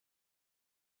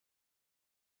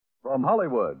From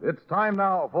Hollywood, it's time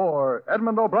now for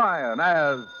Edmund O'Brien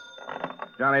as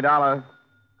Johnny Dollar.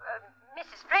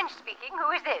 Mrs. French speaking.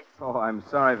 Who is this? Oh, I'm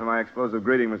sorry for my explosive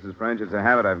greeting, Mrs. French. It's a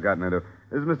habit I've gotten into.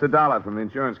 This is Mr. Dollar from the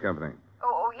insurance company.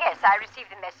 Oh, yes, I received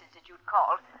the message that you'd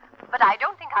called. But I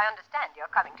don't think I understand you're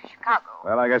coming to Chicago.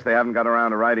 Well, I guess they haven't got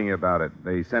around to writing you about it.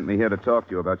 They sent me here to talk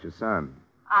to you about your son.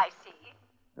 I see.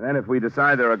 And then if we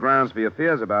decide there are grounds for your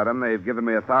fears about him, they've given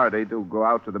me authority to go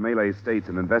out to the Malay states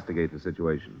and investigate the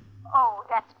situation. Oh,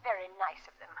 that's very nice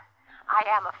of them. I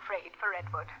am afraid for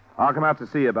Edward. I'll come out to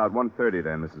see you about 1:30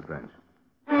 then, Mrs. French.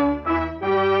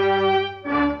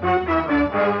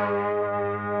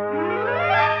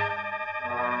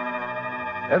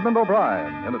 Edmund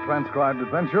O'Brien in a transcribed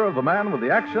adventure of the man with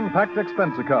the action-packed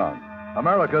expense account.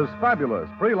 America's fabulous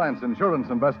freelance insurance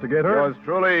investigator. Yours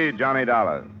truly, Johnny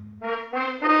Dollar.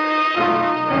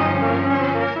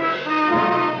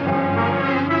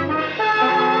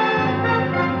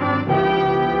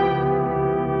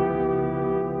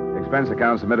 Expense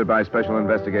account submitted by Special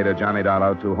Investigator Johnny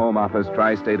Dollar to Home Office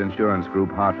Tri-State Insurance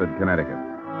Group, Hartford, Connecticut.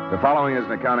 The following is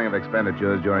an accounting of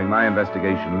expenditures during my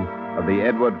investigation of the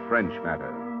Edward French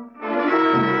matter.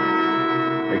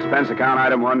 Expense account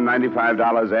item 1,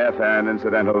 $95 airfare and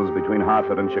incidentals between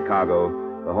Hartford and Chicago,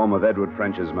 the home of Edward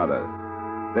French's mother.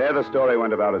 There the story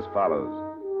went about as follows.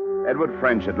 Edward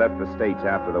French had left the States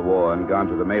after the war and gone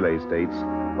to the Malay States,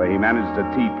 where he managed a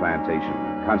tea plantation,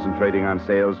 concentrating on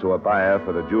sales to a buyer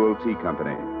for the Jewel Tea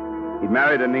Company. He'd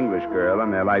married an English girl,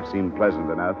 and their life seemed pleasant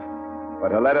enough,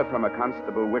 but a letter from a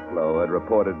Constable Wicklow had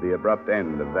reported the abrupt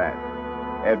end of that.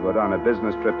 Edward, on a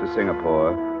business trip to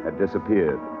Singapore, had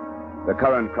disappeared. The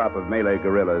current crop of Malay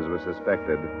guerrillas was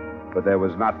suspected, but there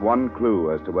was not one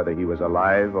clue as to whether he was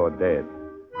alive or dead.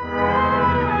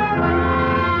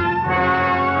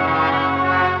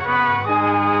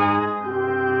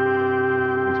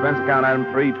 Expense account item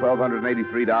 3,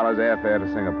 $1,283 airfare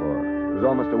to Singapore. It was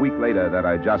almost a week later that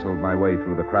I jostled my way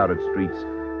through the crowded streets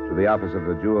to the office of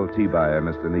the Jewel tea buyer,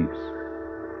 Mr. Neeps.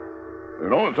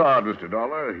 No, it's odd, Mr.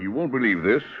 Dollar. You won't believe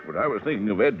this, but I was thinking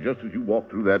of Ed just as you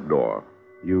walked through that door.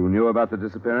 You knew about the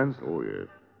disappearance? Oh, yes.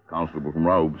 Constable from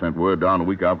Raub sent word down a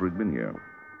week after he'd been here.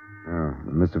 Oh,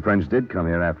 Mr. French did come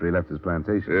here after he left his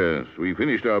plantation. Yes, we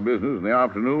finished our business in the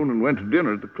afternoon and went to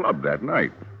dinner at the club that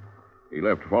night. He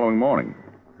left the following morning.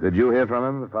 Did you hear from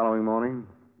him the following morning?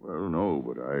 Well, no,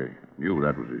 but I knew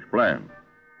that was his plan.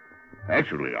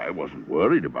 Actually, I wasn't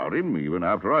worried about him even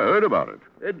after I heard about it.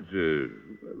 Ed's,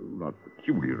 not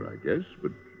peculiar, I guess,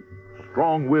 but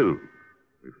strong-willed.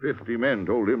 If 50 men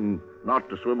told him not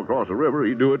to swim across a river,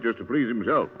 he'd do it just to please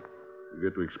himself. You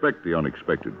get to expect the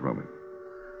unexpected from him.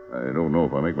 I don't know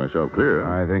if I make myself clear.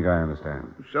 I think I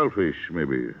understand. Selfish may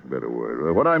be a better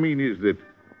word. What I mean is that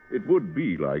it would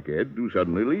be like Ed to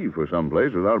suddenly leave for some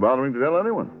place without bothering to tell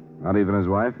anyone. Not even his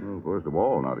wife? Well, first of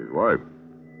all, not his wife.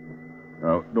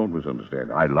 Now, don't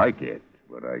misunderstand. I like Ed,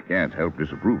 but I can't help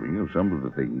disapproving of some of the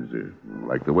things,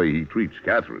 like the way he treats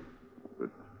Catherine.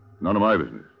 But none of my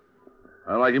business.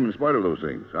 I like him in spite of those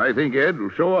things. I think Ed will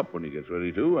show up when he gets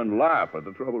ready to and laugh at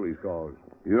the trouble he's caused.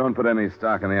 You don't put any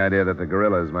stock in the idea that the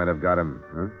guerrillas might have got him,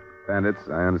 huh? Bandits,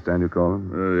 I understand you call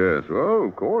them? Yes. Well,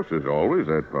 of course, there's always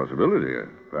that possibility. A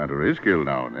planter is killed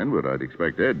now and then, but I'd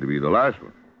expect Ed to be the last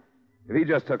one. If he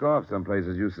just took off someplace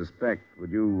as you suspect,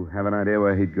 would you have an idea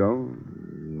where he'd go?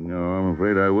 No, I'm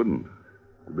afraid I wouldn't.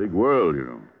 It's a big world, you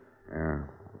know. Yeah.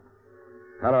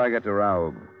 How do I get to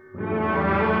Raub?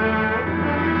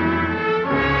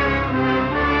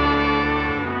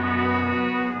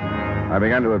 I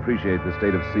began to appreciate the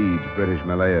state of siege British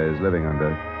Malaya is living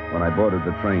under when I boarded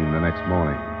the train the next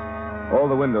morning. All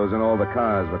the windows in all the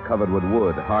cars were covered with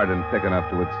wood, hard and thick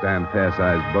enough to withstand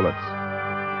fair-sized bullets.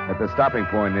 At the stopping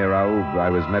point near Raub, I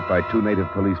was met by 2 native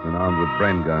policemen armed with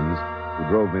Bren guns who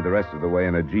drove me the rest of the way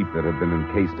in a jeep that had been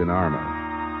encased in armor.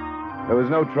 There was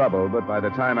no trouble, but by the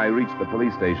time I reached the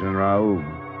police station in Raub,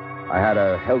 I had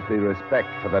a healthy respect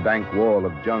for the dank wall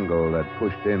of jungle that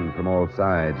pushed in from all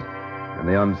sides and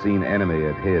the unseen enemy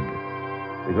it hid.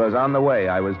 Because on the way,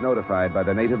 I was notified by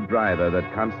the native driver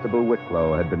that Constable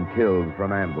Wicklow had been killed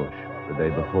from ambush the day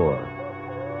before.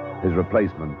 His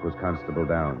replacement was Constable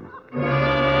Downs.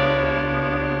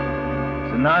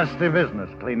 It's a nasty business,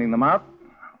 cleaning them out.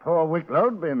 Poor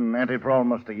Wicklow'd been at it for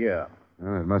almost a year.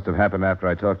 Well, it must have happened after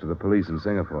I talked to the police in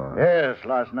Singapore. Yes,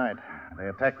 last night. They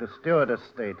attacked the Stewart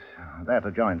estate. That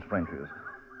adjoins French's.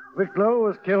 Wicklow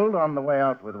was killed on the way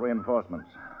out with reinforcements.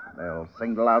 They'll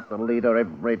single out the leader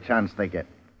every chance they get.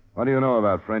 What do you know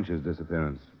about French's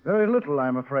disappearance? Very little,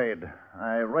 I'm afraid.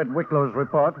 I read Wicklow's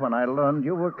report when I learned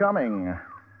you were coming.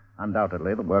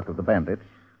 Undoubtedly the work of the bandits,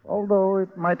 although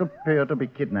it might appear to be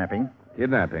kidnapping.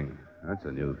 Kidnapping. That's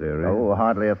a new theory. Oh,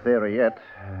 hardly a theory yet.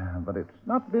 But it's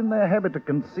not been their habit to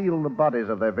conceal the bodies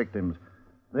of their victims.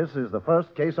 This is the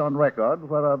first case on record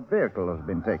where a vehicle has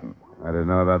been taken. I didn't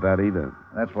know about that either.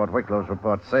 That's what Wicklow's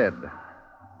report said.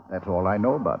 That's all I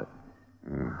know about it.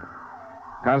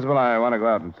 Constable, I want to go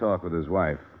out and talk with his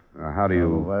wife. How do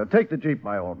you... Take the Jeep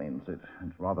by all means. It's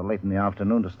rather late in the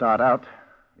afternoon to start out.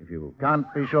 If you can't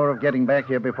be sure of getting back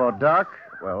here before dark,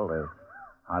 well, there's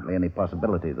hardly any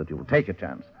possibility that you'll take a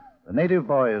chance. The native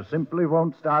boys simply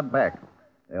won't start back.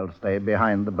 They'll stay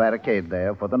behind the barricade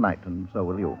there for the night, and so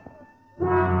will you.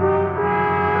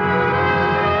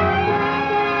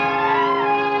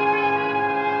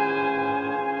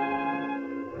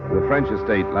 The French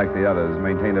estate, like the others,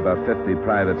 maintained about 50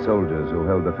 private soldiers who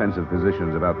held defensive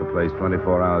positions about the place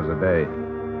 24 hours a day.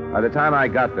 By the time I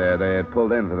got there, they had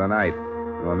pulled in for the night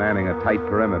and were manning a tight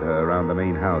perimeter around the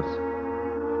main house.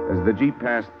 As the Jeep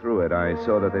passed through it, I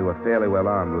saw that they were fairly well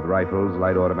armed with rifles,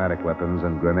 light automatic weapons,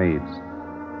 and grenades.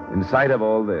 In sight of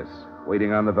all this,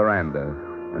 waiting on the veranda,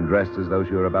 and dressed as though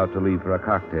she were about to leave for a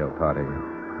cocktail party,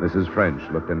 Mrs. French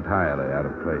looked entirely out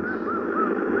of place.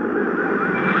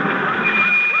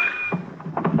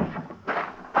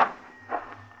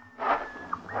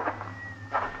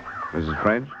 Mrs.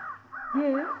 French?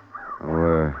 Yes?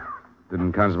 Oh,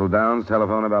 didn't Constable Downs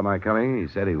telephone about my coming? He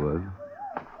said he would.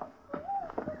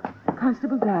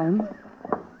 Constable Downs?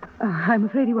 I'm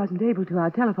afraid he wasn't able to. Our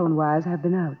telephone wires have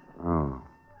been out. Oh.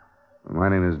 Well, my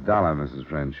name is Dollar, Mrs.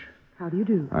 French. How do you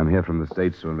do? I'm here from the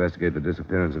States to investigate the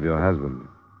disappearance of your husband.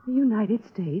 The United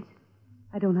States?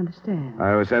 I don't understand.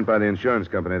 I was sent by the insurance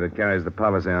company that carries the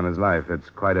policy on his life. It's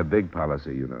quite a big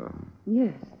policy, you know.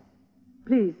 Yes.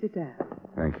 Please sit down.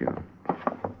 Thank you.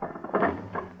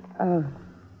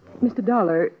 Mr.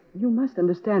 Dollar, you must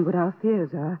understand what our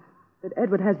fears are. That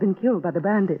Edward has been killed by the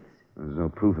bandits. There's no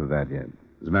proof of that yet.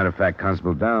 As a matter of fact,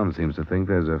 Constable Downs seems to think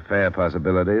there's a fair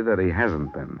possibility that he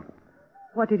hasn't been.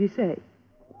 What did he say?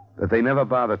 That they never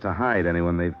bother to hide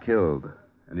anyone they've killed,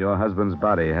 and your husband's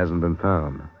body hasn't been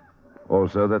found.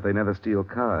 Also, that they never steal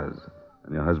cars,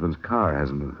 and your husband's car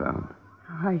hasn't been found.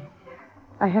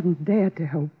 I haven't dared to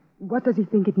hope. What does he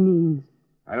think it means?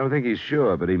 I don't think he's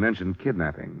sure, but he mentioned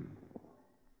kidnapping.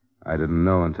 I didn't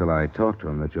know until I talked to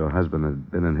him that your husband had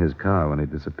been in his car when he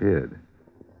disappeared.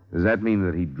 Does that mean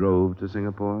that he drove to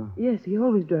Singapore? Yes, he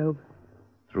always drove.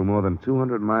 Through more than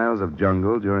 200 miles of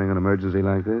jungle during an emergency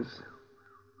like this?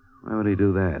 Why would he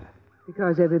do that?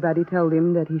 Because everybody told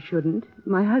him that he shouldn't.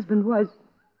 My husband was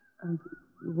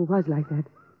like that.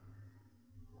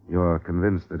 You're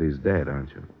convinced that he's dead,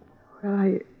 aren't you?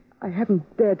 Well, I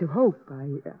haven't dared to hope.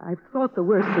 I've thought the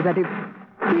worst so that it...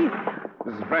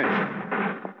 Mrs. French.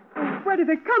 Where did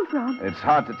they come from? It's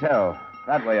hard to tell.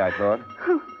 That way, I thought.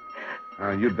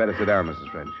 You'd better sit down,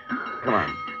 Mrs. French. Come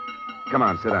on. Come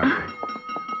on, sit down.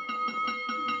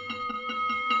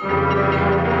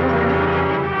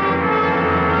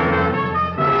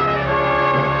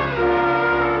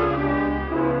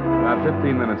 About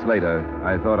 15 minutes later,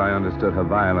 I thought I understood her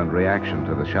violent reaction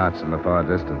to the shots in the far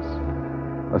distance.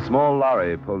 A small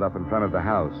lorry pulled up in front of the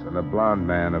house, and a blond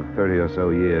man of 30 or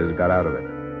so years got out of it.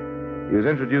 He was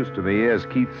introduced to me as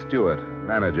Keith Stewart,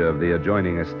 manager of the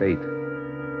adjoining estate.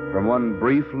 From one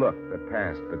brief look that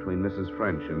passed between Mrs.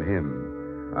 French and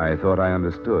him, I thought I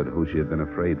understood who she had been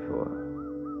afraid for.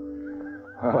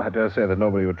 Well, I dare say that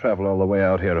nobody would travel all the way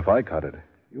out here if I caught it.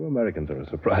 You Americans are a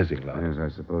surprising lot. Yes, I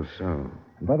suppose so.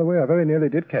 And by the way, I very nearly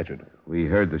did catch it. We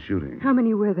heard the shooting. How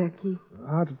many were there, Keith?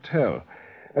 Hard to tell.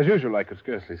 As usual, I could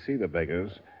scarcely see the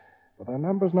beggars. But their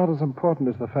number's not as important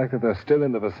as the fact that they're still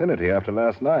in the vicinity after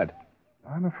last night.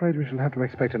 I'm afraid we shall have to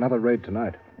expect another raid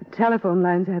tonight. The telephone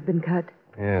lines have been cut.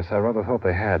 Yes, I rather thought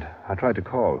they had. I tried to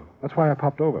call. That's why I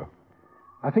popped over.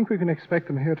 I think we can expect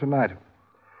them here tonight.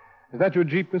 Is that your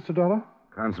Jeep, Mr. Dollar?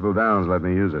 Constable Downs let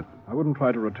me use it. I wouldn't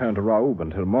try to return to Raoub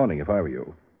until morning if I were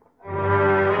you.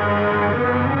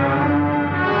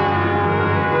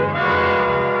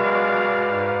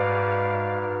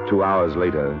 2 hours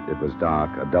later, it was dark.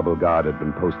 A double guard had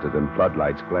been posted, and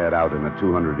floodlights glared out in a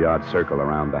 200-yard circle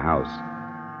around the house.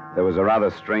 There was a rather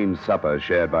strange supper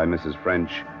shared by Mrs.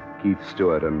 French, Keith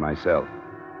Stewart, and myself.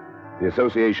 The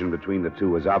association between the two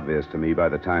was obvious to me by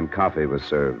the time coffee was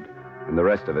served, and the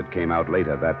rest of it came out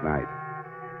later that night.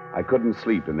 I couldn't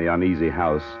sleep in the uneasy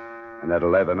house, and at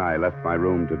 11 I left my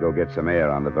room to go get some air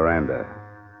on the veranda.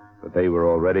 But they were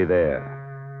already there.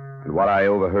 And what I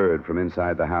overheard from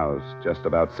inside the house just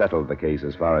about settled the case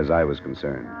as far as I was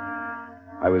concerned.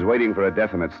 I was waiting for a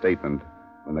definite statement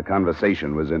when the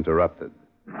conversation was interrupted.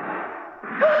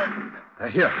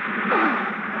 Here.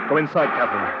 Go inside,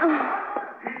 Captain.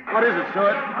 What is it,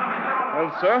 Stewart? Well,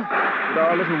 sir, did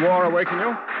our little war awaken you?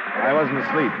 I wasn't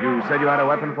asleep. You said you had a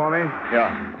weapon for me?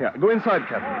 Yeah. Go inside,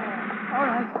 Captain. All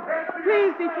right.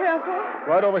 Please be careful.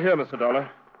 Right over here, Mr. Dollar.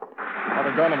 Not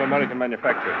a gun of American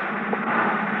manufacture.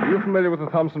 Are you familiar with the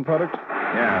Thompson product?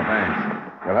 Yeah,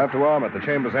 thanks. You'll have to arm it. The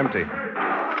chamber's empty.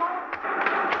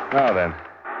 Now then,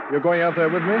 you're going out there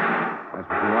with me? That's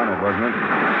what you wanted, wasn't it?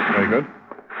 Very good.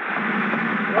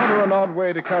 Rather an odd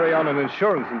way to carry on an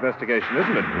insurance investigation,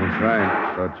 isn't it? That's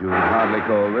right. But you would hardly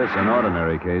call this an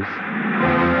ordinary case.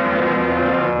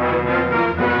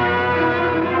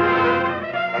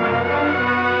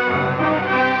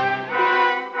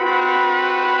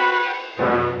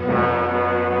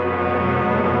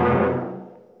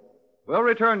 We'll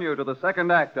return you to the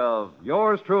second act of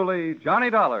Yours Truly, Johnny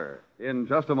Dollar, in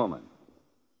just a moment.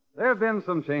 There have been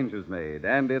some changes made,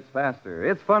 and it's faster,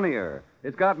 it's funnier,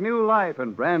 it's got new life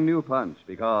and brand new punch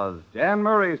because Jan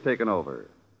Murray's taken over.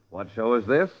 What show is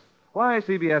this? Why,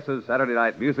 CBS's Saturday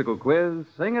night musical quiz,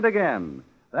 Sing It Again.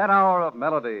 That hour of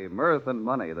melody, mirth, and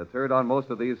money that's heard on most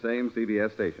of these same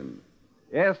CBS stations.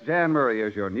 Yes, Jan Murray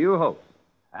is your new host.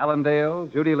 Alan Dale,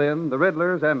 Judy Lynn, the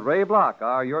Riddlers, and Ray Block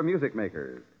are your music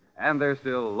makers. And there's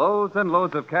still loads and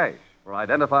loads of cash for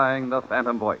identifying the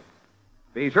phantom voice.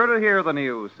 Be sure to hear the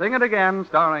new Sing It Again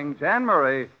starring Jan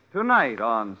Murray tonight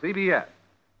on CBS.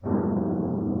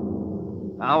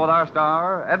 Now with our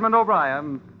star, Edmund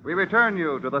O'Brien, we return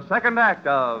you to the second act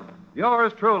of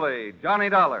Yours Truly, Johnny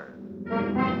Dollar.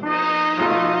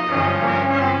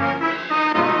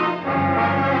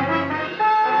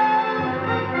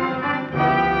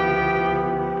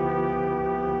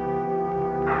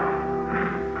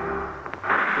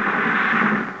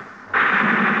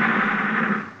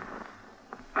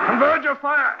 Converge your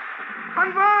fire!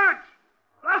 Converge!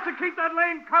 Blast to keep that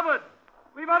lane covered!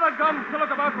 We've other guns to look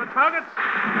about for targets.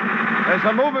 There's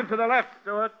a movement to the left,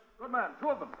 Stewart. Good man, 2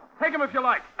 of them. Take them if you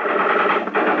like. There's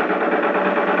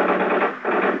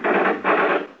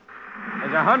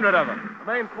 100 of them.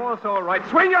 The main force all right.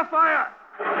 Swing your fire!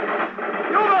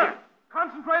 You there!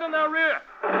 Concentrate on their rear.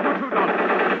 You two,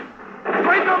 Dollar.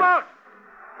 Straighten them out!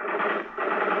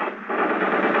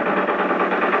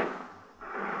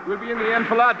 We'll be in the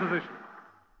enfilade position.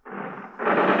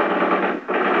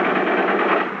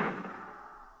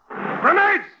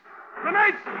 Grenades!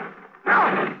 Grenades!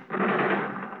 Now!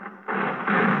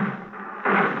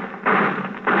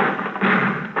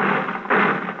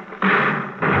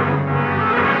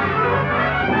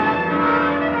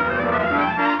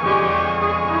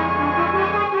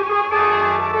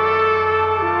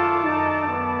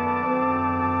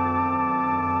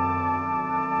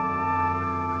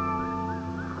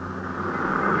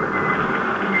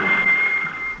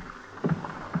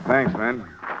 Thanks, man.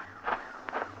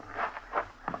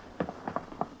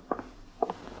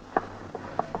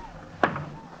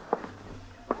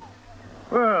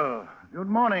 Well, good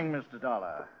morning, Mr.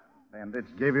 Dollar. Bandits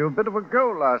gave you a bit of a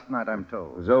go last night, I'm It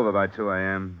told. was over by 2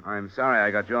 a.m. I'm sorry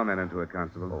I got your men into it,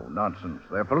 Constable. Oh, nonsense.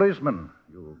 They're policemen.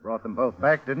 You brought them both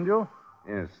back, didn't you?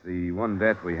 Yes, the one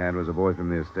death we had was a boy from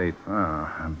the estate.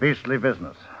 Ah, beastly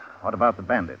business. What about the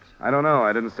bandits? I don't know.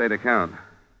 I didn't stay to count.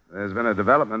 There's been a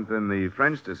development in the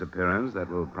French disappearance that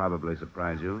will probably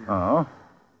surprise you. Oh?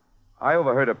 I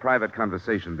overheard a private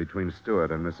conversation between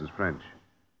Stewart and Mrs. French.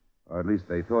 Or at least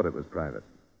they thought it was private.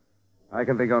 I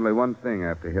can think only one thing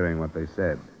after hearing what they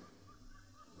said.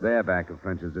 They're back of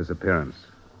French's disappearance,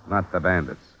 not the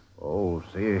bandits. Oh,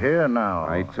 see here now.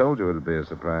 I told you it'd be a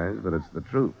surprise, but it's the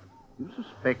truth. You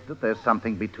suspect that there's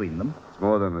something between them? It's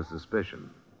more than a suspicion.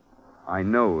 I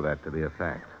know that to be a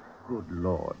fact. Good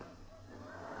Lord.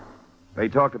 They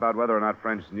talked about whether or not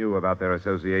French knew about their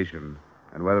association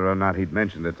and whether or not he'd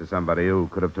mentioned it to somebody who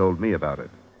could have told me about it.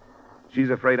 She's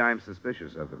afraid I'm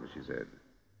suspicious of them, she said.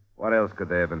 What else could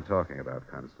they have been talking about,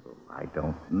 Constable? I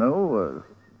don't know.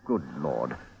 Good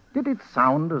Lord. Did it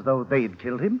sound as though they'd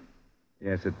killed him?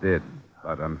 Yes, it did.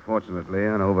 But unfortunately,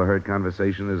 an overheard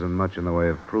conversation isn't much in the way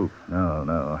of proof.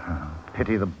 No.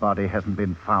 Pity the body hasn't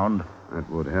been found. That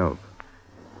would help.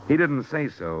 He didn't say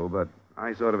so, but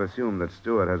I sort of assumed that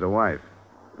Stewart has a wife.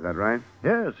 Is that right?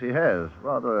 Yes, he has.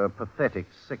 Rather a pathetic,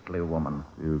 sickly woman.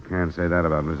 You can't say that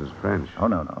about Mrs. French. Oh,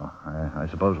 no. I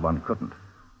suppose one couldn't.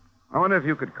 I wonder if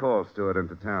you could call Stewart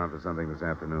into town for something this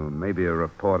afternoon. Maybe a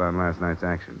report on last night's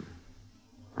action.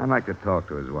 I'd like to talk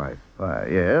to his wife. Why,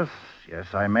 yes,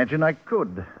 I imagine I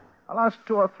could. I'll ask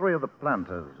 2 or 3 of the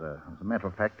planters. As a matter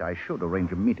of fact, I should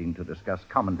arrange a meeting to discuss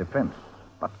common defense.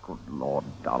 But good Lord,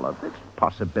 Dollar, this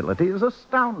possibility is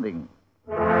astounding.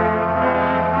 It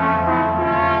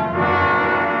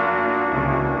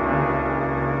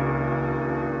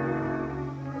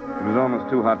was almost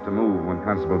too hot to move when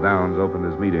Constable Downs opened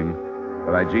his meeting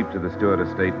But I jeeped to the Stewart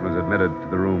estate and was admitted to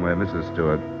the room where Mrs.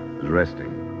 Stewart was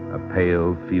resting, a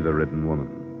pale, fever-ridden woman.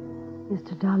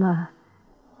 Mr. Dollar,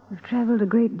 you've traveled a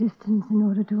great distance in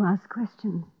order to ask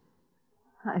questions.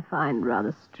 I find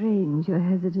rather strange your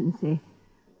hesitancy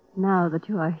now that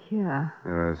you are here.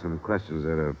 There are some questions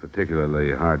that are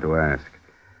particularly hard to ask.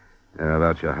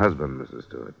 About your husband, Mrs.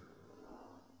 Stewart.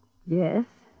 Yes?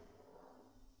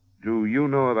 Do you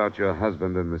know about your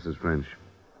husband and Mrs. French?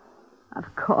 Of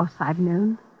course I've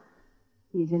known.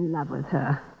 He's in love with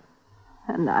her.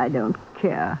 And I don't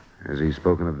care. Has he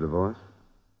spoken of divorce?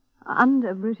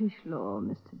 Under British law,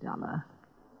 Mr. Dollar,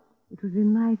 it would be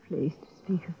my place to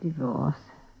speak of divorce.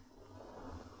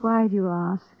 Why do you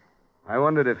ask? I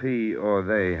wondered if he or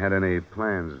they had any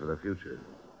plans for the future.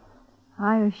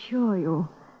 I assure you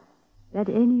that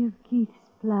any of Keith's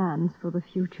plans for the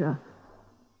future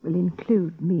will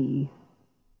include me.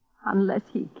 Unless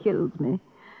he kills me.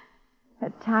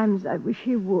 At times I wish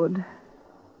he would.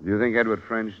 Do you think Edward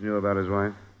French knew about his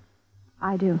wife?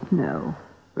 I don't know.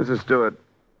 Mrs. Stewart,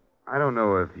 I don't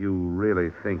know if you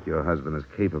really think your husband is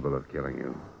capable of killing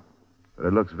you. But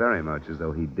it looks very much as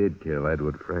though he did kill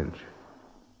Edward French.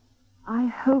 I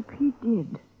hope he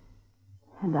did.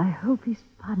 And I hope he's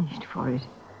punished for it.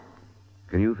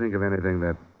 Can you think of anything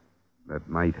that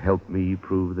might help me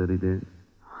prove that he did?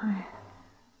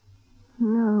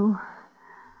 No.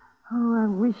 Oh, I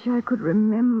wish I could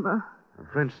remember.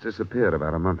 French disappeared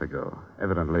about a month ago.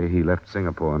 Evidently, he left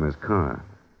Singapore in his car.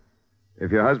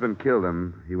 If your husband killed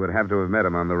him, he would have to have met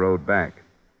him on the road back.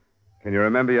 Can you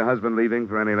remember your husband leaving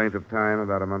for any length of time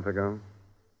about a month ago?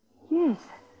 Yes.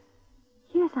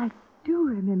 Yes, I do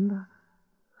remember.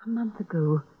 A month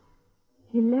ago.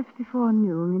 He left before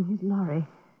noon in his lorry.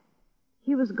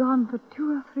 He was gone for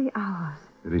 2 or 3 hours.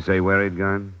 Did he say where he'd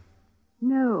gone?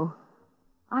 No.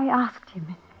 I asked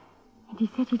him, and he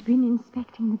said he'd been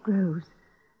inspecting the groves.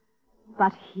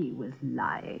 But he was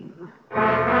lying.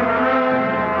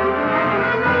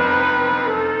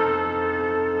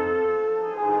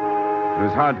 It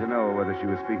was hard to know whether she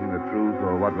was speaking the truth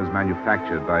or what was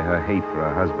manufactured by her hate for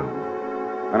her husband.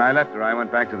 When I left her, I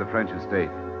went back to the French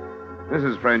estate.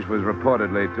 Mrs. French was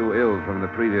reportedly too ill from the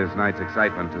previous night's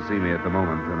excitement to see me at the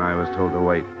moment, and I was told to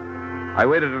wait. I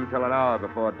waited until an hour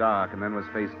before dark and then was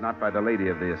faced not by the lady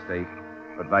of the estate,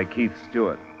 but by Keith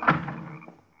Stewart.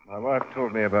 My wife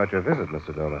told me about your visit,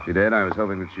 Mr. Dollar. She did? I was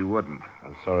hoping that she wouldn't.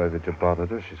 I'm sorry that you bothered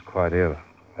her. She's quite ill.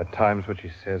 At times, what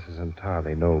she says has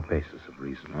entirely no basis of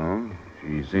reason. Oh?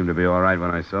 She seemed to be all right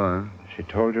when I saw her. She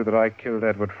told you that I killed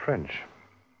Edward French.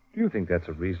 Do you think that's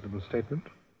a reasonable statement?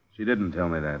 She didn't tell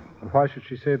me that. And why should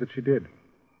she say that she did?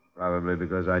 Probably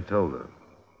because I told her.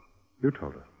 You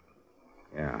told her?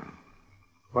 Yeah.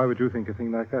 Why would you think a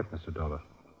thing like that, Mr. Dollar?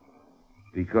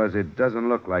 Because it doesn't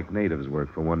look like natives'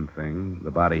 work, for one thing.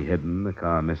 The body hidden, the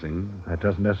car missing. That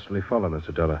doesn't necessarily follow,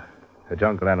 Mr. Dollar. A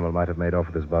jungle animal might have made off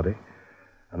with his body.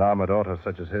 An armored auto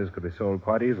such as his could be sold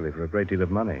quite easily for a great deal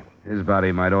of money. His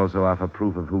body might also offer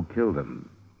proof of who killed him.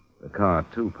 The car,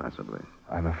 too, possibly.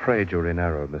 I'm afraid you're in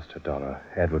error, Mr. Dollar.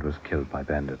 Edward was killed by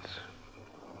bandits.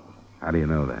 How do you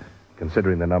know that?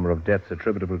 Considering the number of deaths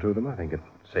attributable to them, I think it's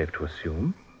safe to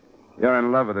assume. You're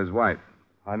in love with his wife.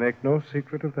 I make no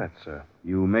secret of that, sir.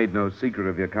 You made no secret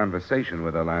of your conversation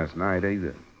with her last night,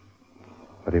 either.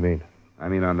 What do you mean? I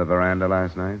mean on the veranda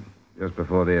last night, just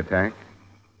before the attack.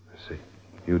 I see.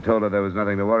 You told her there was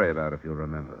nothing to worry about, if you'll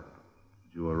remember.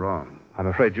 But you were wrong. I'm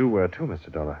afraid you were, too,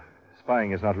 Mr. Dollar.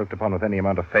 Spying is not looked upon with any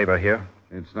amount of favor here.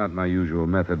 It's not my usual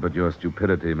method, but your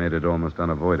stupidity made it almost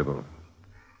unavoidable.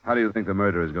 How do you think the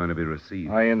murder is going to be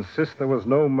received? I insist there was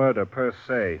no murder per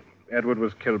se. Edward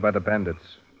was killed by the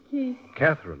bandits. Keith.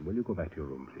 Catherine, will you go back to your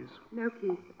room, please? No,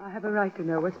 Keith. I have a right to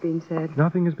know what's being said.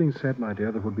 Nothing is being said, my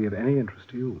dear, that would be of any interest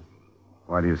to you.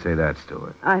 Why do you say that,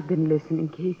 Stewart? I've been listening,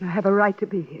 Keith. I have a right to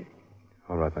be here.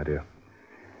 All right, my dear.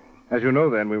 As you know,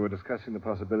 then, we were discussing the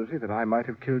possibility that I might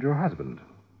have killed your husband.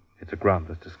 It's a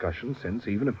groundless discussion, since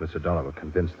even if Mr. Dollar were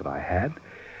convinced that I had,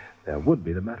 there would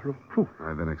be the matter of proof.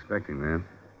 I've been expecting that.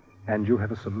 And you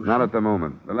have a solution? Not at the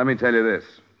moment. But let me tell you this.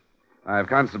 I have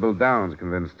Constable Downs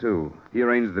convinced, too. He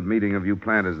arranged the meeting of you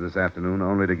planters this afternoon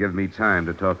only to give me time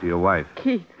to talk to your wife.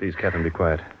 Keith. Please, Catherine, be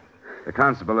quiet. The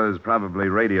constable has probably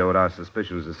radioed our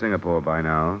suspicions to Singapore by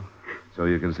now, so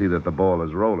you can see that the ball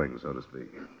is rolling, so to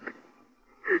speak.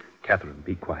 Catherine,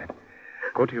 be quiet.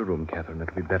 Go to your room, Catherine.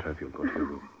 It'll be better if you'll go to your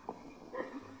room.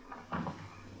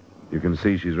 You can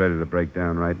see she's ready to break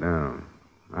down right now.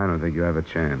 I don't think you have a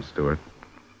chance, Stewart.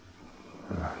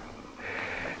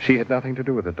 She had nothing to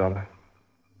do with it, Dollar.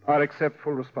 I'll accept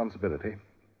full responsibility.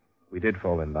 We did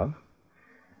fall in love.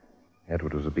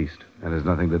 Edward was a beast. That has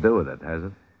nothing to do with it, has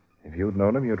it? If you'd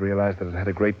known him, you'd realize that it had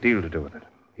a great deal to do with it.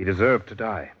 He deserved to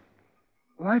die.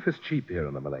 Life is cheap here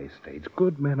in the Malay States.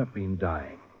 Good men have been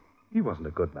dying. He wasn't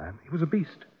a good man. He was a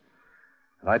beast.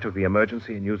 And I took the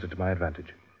emergency and used it to my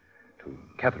advantage. To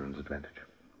Catherine's advantage.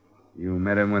 You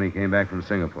met him when he came back from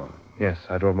Singapore? Yes,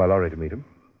 I drove my lorry to meet him.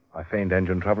 I feigned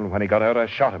engine trouble, and when he got out, I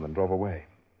shot him and drove away.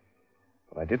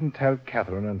 But I didn't tell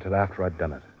Catherine until after I'd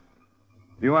done it.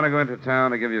 Do you want to go into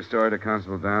town to give your story to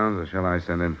Constable Downs, or shall I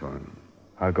send in for him?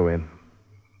 I'll go in.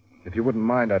 If you wouldn't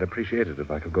mind, I'd appreciate it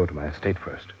if I could go to my estate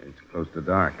first. It's close to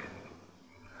dark.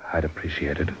 I'd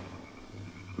appreciate it.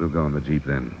 We'll go in the Jeep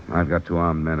then. I've got 2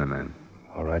 armed men in there.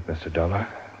 All right, Mr. Dollar.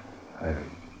 I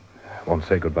won't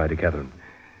say goodbye to Catherine.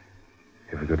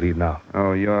 If we could leave now.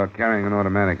 Oh, you're carrying an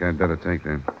automatic. I'd better take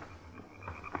that.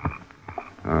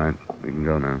 All right, we can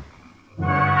go now.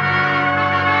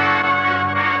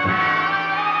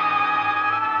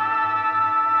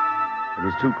 It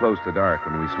was too close to dark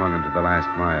when we swung into the last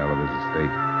mile of his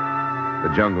estate. The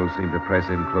jungle seemed to press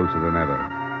in closer than ever.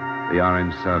 The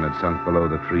orange sun had sunk below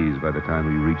the trees by the time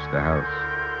we reached the house.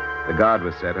 The guard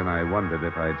was set, and I wondered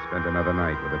if I had spent another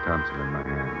night with a Thompson in my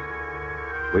hand.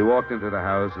 We walked into the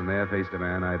house, and there faced a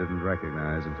man I didn't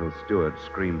recognize until Stewart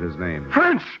screamed his name.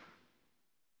 French!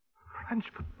 French,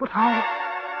 but how?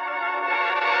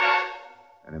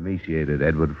 An emaciated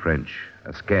Edward French,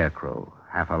 a scarecrow,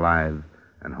 half alive,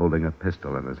 and holding a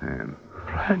pistol in his hand.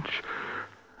 French?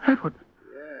 Edward?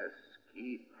 Yes,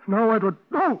 Keith. No, Edward,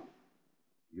 no!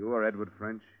 You are Edward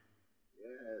French?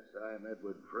 Yes, I'm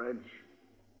Edward French.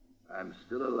 I'm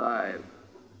still alive.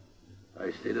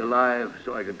 I stayed alive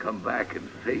so I could come back and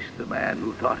face the man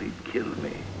who thought he'd killed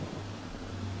me.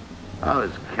 How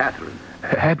is Catherine?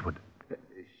 Edward.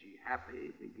 Is she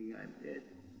happy thinking I'm dead?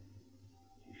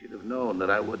 She should have known that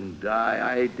I wouldn't die.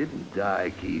 I didn't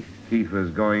die, Keith. Keith was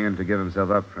going in to give himself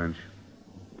up, French.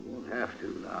 You won't have to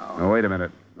now. Oh, wait a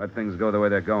minute. Let things go the way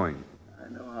they're going. I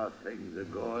know how things are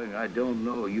going. I don't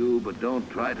know you, but don't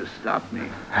try to stop me.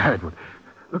 Edward.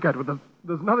 Look, Edward,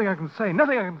 there's nothing I can say.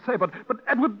 Nothing I can say, but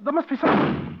Edward, there must be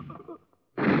something.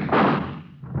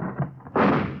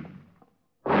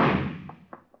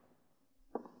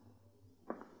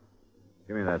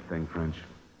 Give me that thing, French.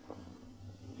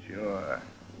 Sure.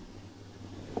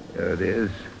 There it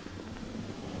is.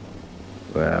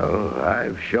 Well,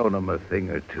 I've shown him a thing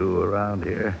or two around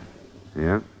here.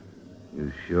 Yeah?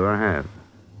 You sure have.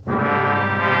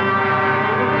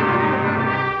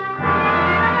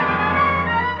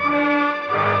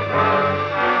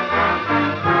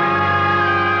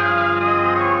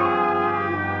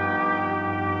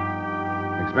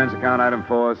 Expense account item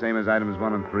 4, same as items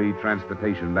 1 and 3,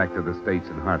 transportation back to the States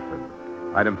in Hartford.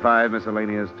 Item 5,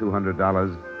 miscellaneous,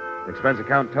 $200. Expense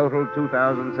account total,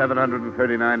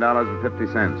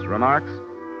 $2,739.50. Remarks?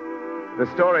 The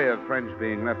story of French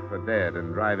being left for dead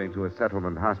and driving to a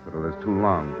settlement hospital is too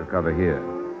long to cover here.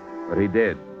 But he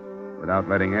did, without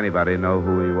letting anybody know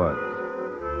who he was.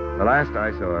 The last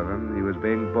I saw of him, he was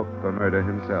being booked for murder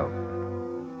himself.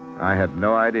 I had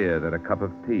no idea that a cup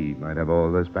of tea might have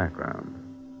all this background.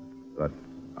 But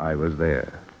I was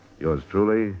there. Yours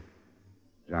truly,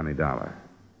 Johnny Dollar.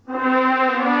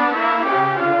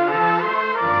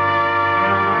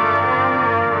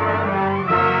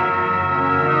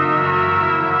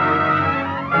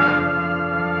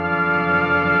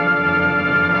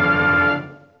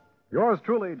 Yours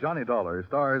truly, Johnny Dollar,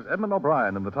 stars Edmund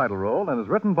O'Brien in the title role and is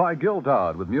written by Gil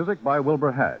Dodd with music by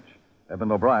Wilbur Hatch.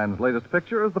 Edmund O'Brien's latest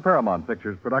picture is the Paramount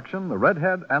Pictures production, The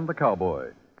Redhead and the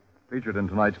Cowboy. Featured in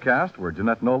tonight's cast were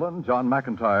Jeanette Nolan, John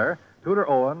McIntyre, Tudor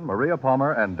Owen, Maria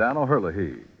Palmer, and Dan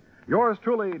O'Herlihy. Yours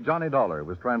truly, Johnny Dollar,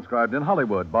 was transcribed in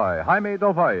Hollywood by Jaime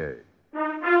Del Valle.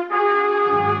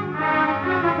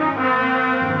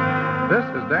 This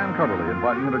is Dan Coverly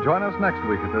inviting you to join us next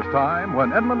week at this time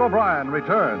when Edmund O'Brien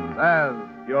returns as...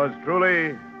 Yours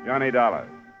truly, Johnny Dollar.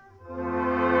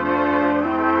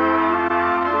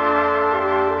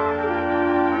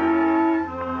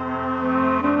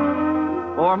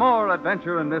 For more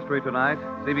adventure and mystery tonight,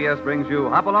 CBS brings you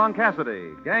Hopalong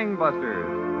Cassidy,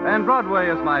 Gangbusters, and Broadway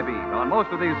is My Beat on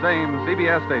most of these same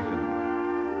CBS stations.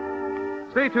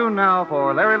 Stay tuned now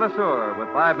for Larry LeSueur with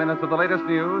 5 minutes of the latest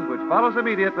news, which follows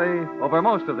immediately over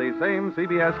most of these same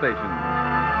CBS stations.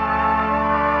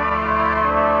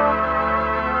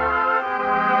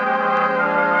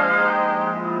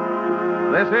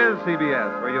 This is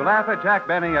CBS, where you laugh at Jack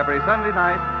Benny every Sunday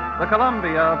night, the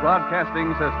Columbia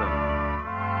Broadcasting System.